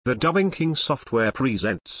The Dubbing King software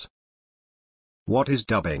presents. What is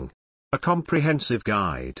dubbing? A comprehensive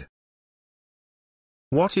guide.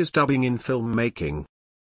 What is dubbing in filmmaking?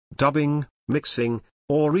 Dubbing, mixing,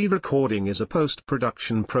 or re-recording is a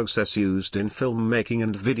post-production process used in filmmaking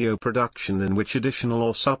and video production in which additional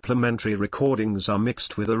or supplementary recordings are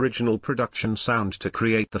mixed with original production sound to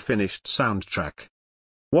create the finished soundtrack.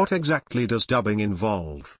 What exactly does dubbing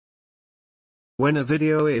involve? When a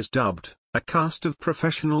video is dubbed, a cast of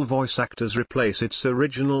professional voice actors replace its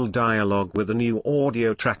original dialogue with a new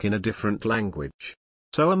audio track in a different language.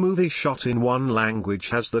 So a movie shot in one language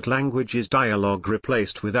has that language's dialogue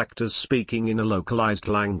replaced with actors speaking in a localized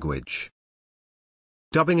language.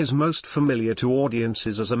 Dubbing is most familiar to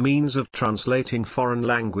audiences as a means of translating foreign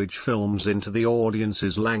language films into the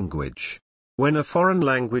audience's language. When a foreign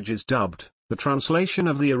language is dubbed, the translation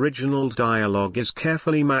of the original dialogue is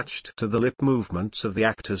carefully matched to the lip movements of the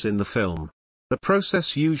actors in the film. The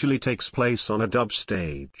process usually takes place on a dub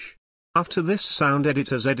stage. After this, sound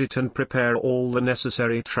editors edit and prepare all the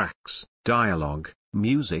necessary tracks, dialogue,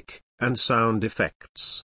 music, and sound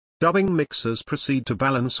effects. Dubbing mixers proceed to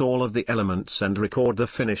balance all of the elements and record the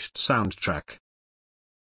finished soundtrack.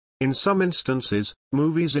 In some instances,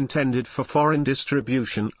 movies intended for foreign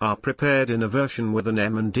distribution are prepared in a version with an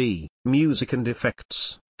M&D, music and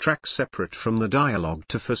effects, track separate from the dialogue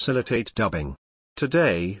to facilitate dubbing.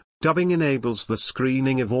 Today, dubbing enables the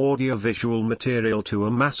screening of audio-visual material to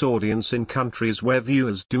a mass audience in countries where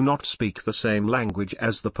viewers do not speak the same language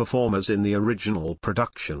as the performers in the original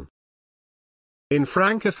production. In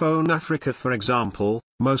Francophone Africa, for example,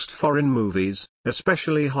 most foreign movies,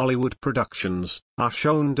 especially Hollywood productions, are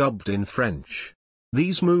shown dubbed in French.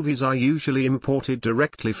 These movies are usually imported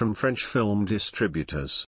directly from French film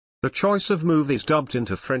distributors. The choice of movies dubbed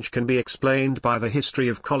into French can be explained by the history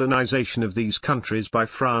of colonization of these countries by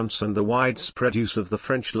France and the widespread use of the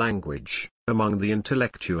French language among the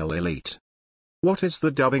intellectual elite. What is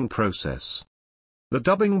the dubbing process? The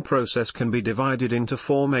dubbing process can be divided into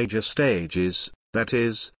four major stages, that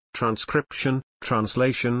is, transcription,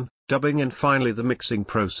 translation, dubbing, and finally the mixing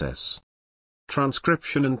process.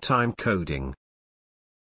 Transcription and time coding.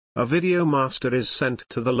 A video master is sent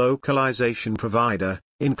to the localization provider,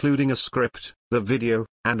 including a script, the video,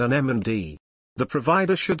 and an M&D. The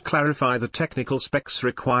provider should clarify the technical specs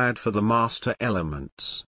required for the master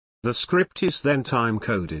elements. The script is then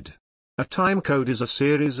time-coded. A time code is a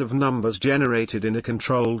series of numbers generated in a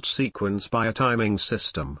controlled sequence by a timing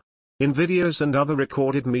system. In videos and other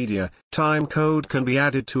recorded media, time code can be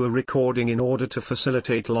added to a recording in order to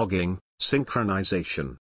facilitate logging,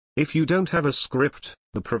 synchronization. If you don't have a script,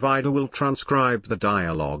 the provider will transcribe the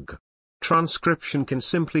dialogue. Transcription can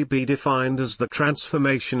simply be defined as the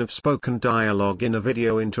transformation of spoken dialogue in a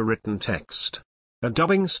video into written text. A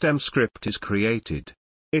dubbing stem script is created.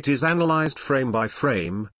 It is analyzed frame by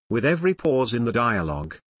frame, with every pause in the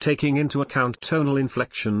dialogue, taking into account tonal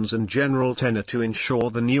inflections and general tenor to ensure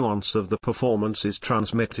the nuance of the performance is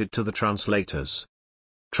transmitted to the translators.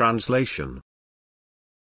 Translation.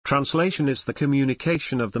 Translation is the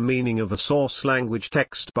communication of the meaning of a source language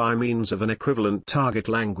text by means of an equivalent target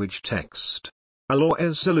language text. A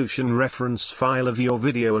low-resolution reference file of your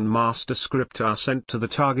video and master script are sent to the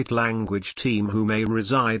target language team, who may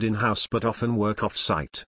reside in-house but often work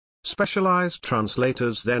off-site. Specialized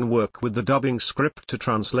translators then work with the dubbing script to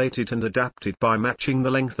translate it and adapt it by matching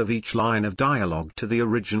the length of each line of dialogue to the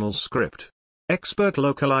original script. Expert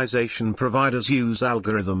localization providers use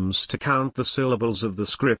algorithms to count the syllables of the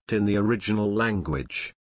script in the original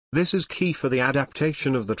language. This is key for the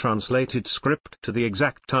adaptation of the translated script to the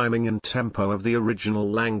exact timing and tempo of the original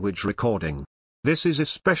language recording. This is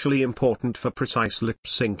especially important for precise lip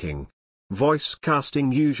syncing. Voice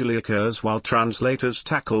casting usually occurs while translators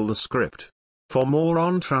tackle the script. For more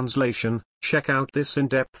on translation, check out this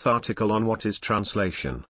in-depth article on what is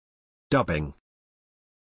translation. Dubbing.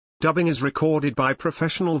 Dubbing is recorded by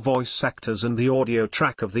professional voice actors, and the audio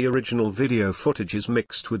track of the original video footage is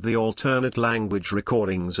mixed with the alternate language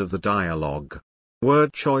recordings of the dialogue.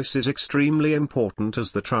 Word choice is extremely important,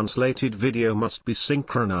 as the translated video must be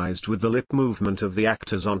synchronized with the lip movement of the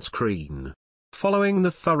actors on screen. Following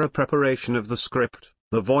the thorough preparation of the script,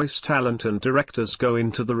 the voice talent and directors go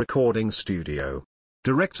into the recording studio.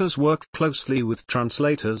 Directors work closely with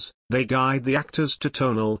translators. They guide the actors to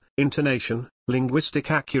tonal, intonation, linguistic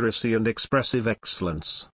accuracy and expressive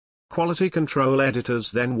excellence. Quality control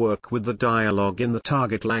editors then work with the dialogue in the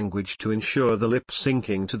target language to ensure the lip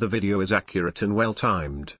syncing to the video is accurate and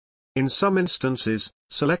well-timed. In some instances,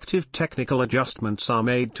 selective technical adjustments are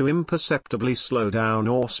made to imperceptibly slow down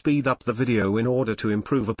or speed up the video in order to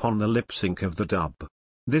improve upon the lip sync of the dub.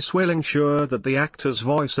 This will ensure that the actor's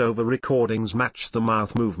voiceover recordings match the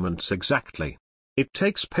mouth movements exactly. It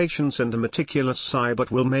takes patience and a meticulous eye,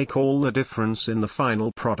 but will make all the difference in the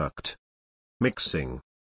final product. Mixing.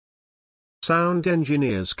 Sound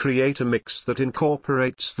engineers create a mix that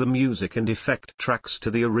incorporates the music and effect tracks to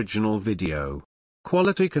the original video.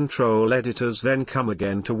 Quality control editors then come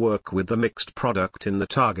again to work with the mixed product in the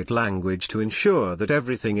target language to ensure that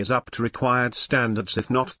everything is up to required standards. If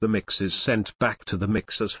not, the mix is sent back to the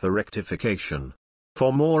mixers for rectification.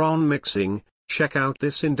 For more on mixing, check out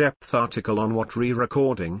this in-depth article on what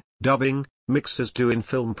re-recording, dubbing, mixers do in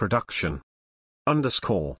film production.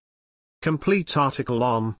 Complete article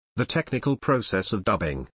on the technical process of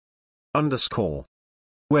dubbing.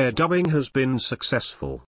 Where dubbing has been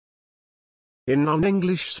successful. In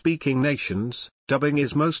non-English speaking nations, dubbing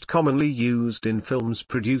is most commonly used in films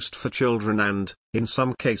produced for children and, in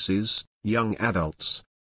some cases, young adults.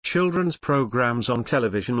 Children's programs on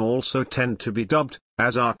television also tend to be dubbed,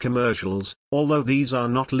 as are commercials, although these are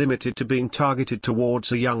not limited to being targeted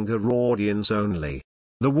towards a younger audience only.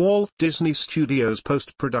 The Walt Disney Studios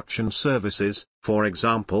post-production services, for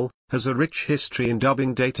example, has a rich history in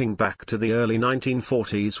dubbing dating back to the early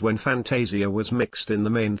 1940s when Fantasia was mixed in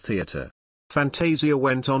the main theater. Fantasia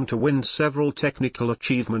went on to win several technical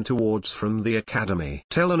achievement awards from the Academy.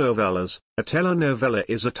 Telenovelas. A telenovela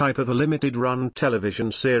is a type of a limited-run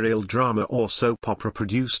television serial drama or soap opera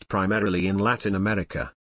produced primarily in Latin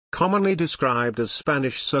America. Commonly described as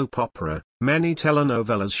Spanish soap opera, many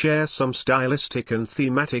telenovelas share some stylistic and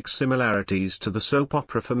thematic similarities to the soap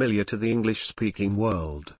opera familiar to the English-speaking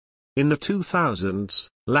world. In the 2000s,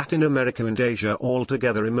 Latin America and Asia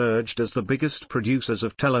altogether emerged as the biggest producers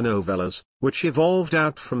of telenovelas, which evolved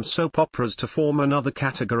out from soap operas to form another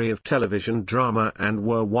category of television drama and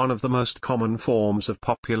were one of the most common forms of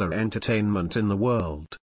popular entertainment in the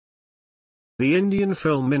world. The Indian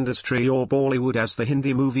film industry, or Bollywood as the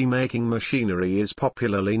Hindi movie-making machinery is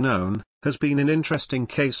popularly known, has been an interesting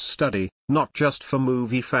case study, not just for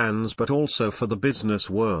movie fans but also for the business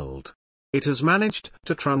world. It has managed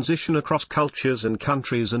to transition across cultures and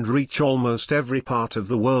countries and reach almost every part of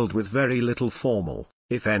the world with very little formal,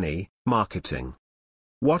 if any, marketing.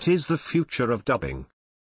 What is the future of dubbing?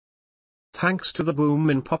 Thanks to the boom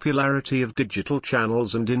in popularity of digital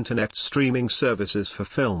channels and internet streaming services for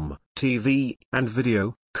film, TV, and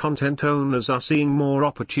video, content owners are seeing more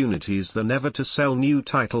opportunities than ever to sell new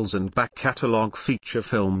titles and back-catalog feature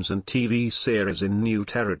films and TV series in new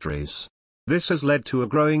territories. This has led to a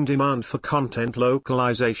growing demand for content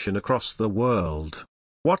localization across the world.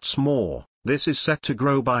 What's more, this is set to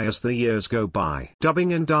grow by as the years go by.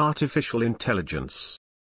 Dubbing and artificial intelligence.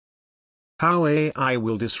 How AI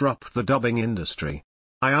will disrupt the dubbing industry.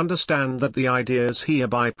 I understand that the ideas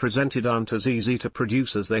hereby presented aren't as easy to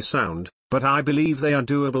produce as they sound, but I believe they are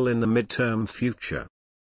doable in the midterm future.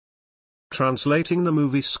 Translating the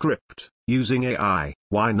movie script, using AI,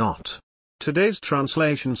 why not? Today's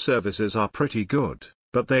translation services are pretty good,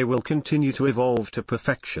 but they will continue to evolve to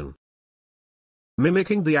perfection.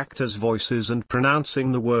 Mimicking the actors' voices and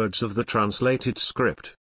pronouncing the words of the translated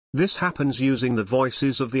script. This happens using the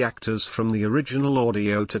voices of the actors from the original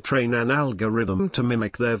audio to train an algorithm to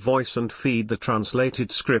mimic their voice and feed the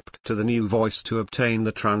translated script to the new voice to obtain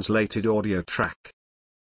the translated audio track.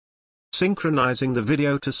 Synchronizing the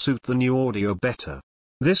video to suit the new audio better.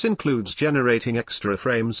 This includes generating extra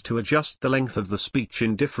frames to adjust the length of the speech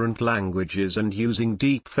in different languages and using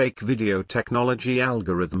deepfake video technology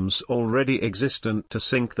algorithms already existent to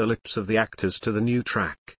sync the lips of the actors to the new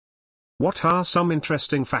track. What are some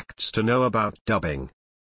interesting facts to know about dubbing?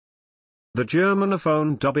 The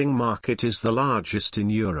Germanophone dubbing market is the largest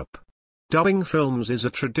in Europe. Dubbing films is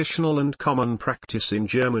a traditional and common practice in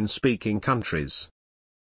German-speaking countries.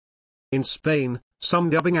 In Spain,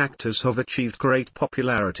 some dubbing actors have achieved great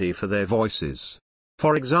popularity for their voices.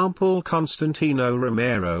 For example, Constantino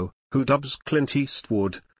Romero, who dubs Clint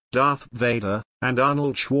Eastwood, Darth Vader, and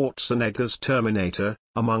Arnold Schwarzenegger's Terminator,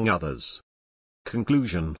 among others.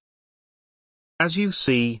 Conclusion. As you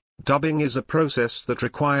see, dubbing is a process that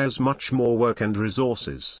requires much more work and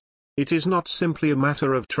resources. It is not simply a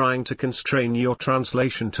matter of trying to constrain your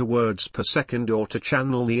translation to words per second or to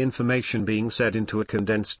channel the information being said into a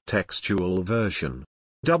condensed textual version.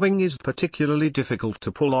 Dubbing is particularly difficult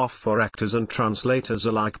to pull off for actors and translators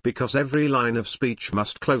alike because every line of speech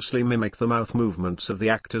must closely mimic the mouth movements of the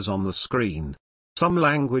actors on the screen. Some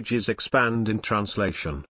languages expand in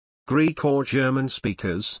translation. Greek or German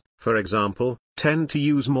speakers, for example, tend to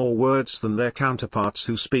use more words than their counterparts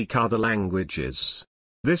who speak other languages.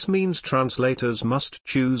 This means translators must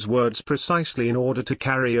choose words precisely in order to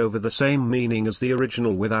carry over the same meaning as the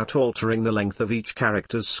original without altering the length of each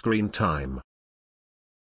character's screen time.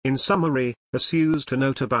 In summary, issues to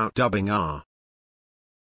note about dubbing are: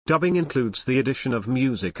 dubbing includes the addition of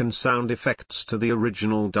music and sound effects to the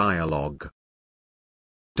original dialogue.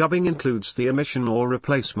 Dubbing includes the omission or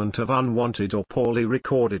replacement of unwanted or poorly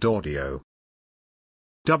recorded audio.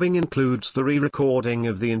 Dubbing includes the re-recording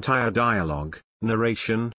of the entire dialogue,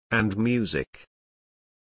 narration, and music.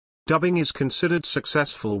 Dubbing is considered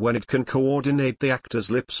successful when it can coordinate the actor's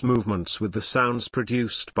lips movements with the sounds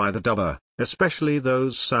produced by the dubber, especially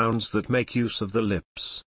those sounds that make use of the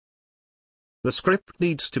lips. The script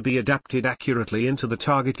needs to be adapted accurately into the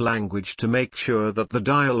target language to make sure that the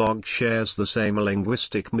dialogue shares the same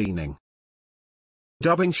linguistic meaning.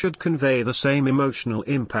 Dubbing should convey the same emotional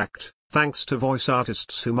impact, thanks to voice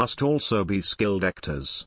artists who must also be skilled actors.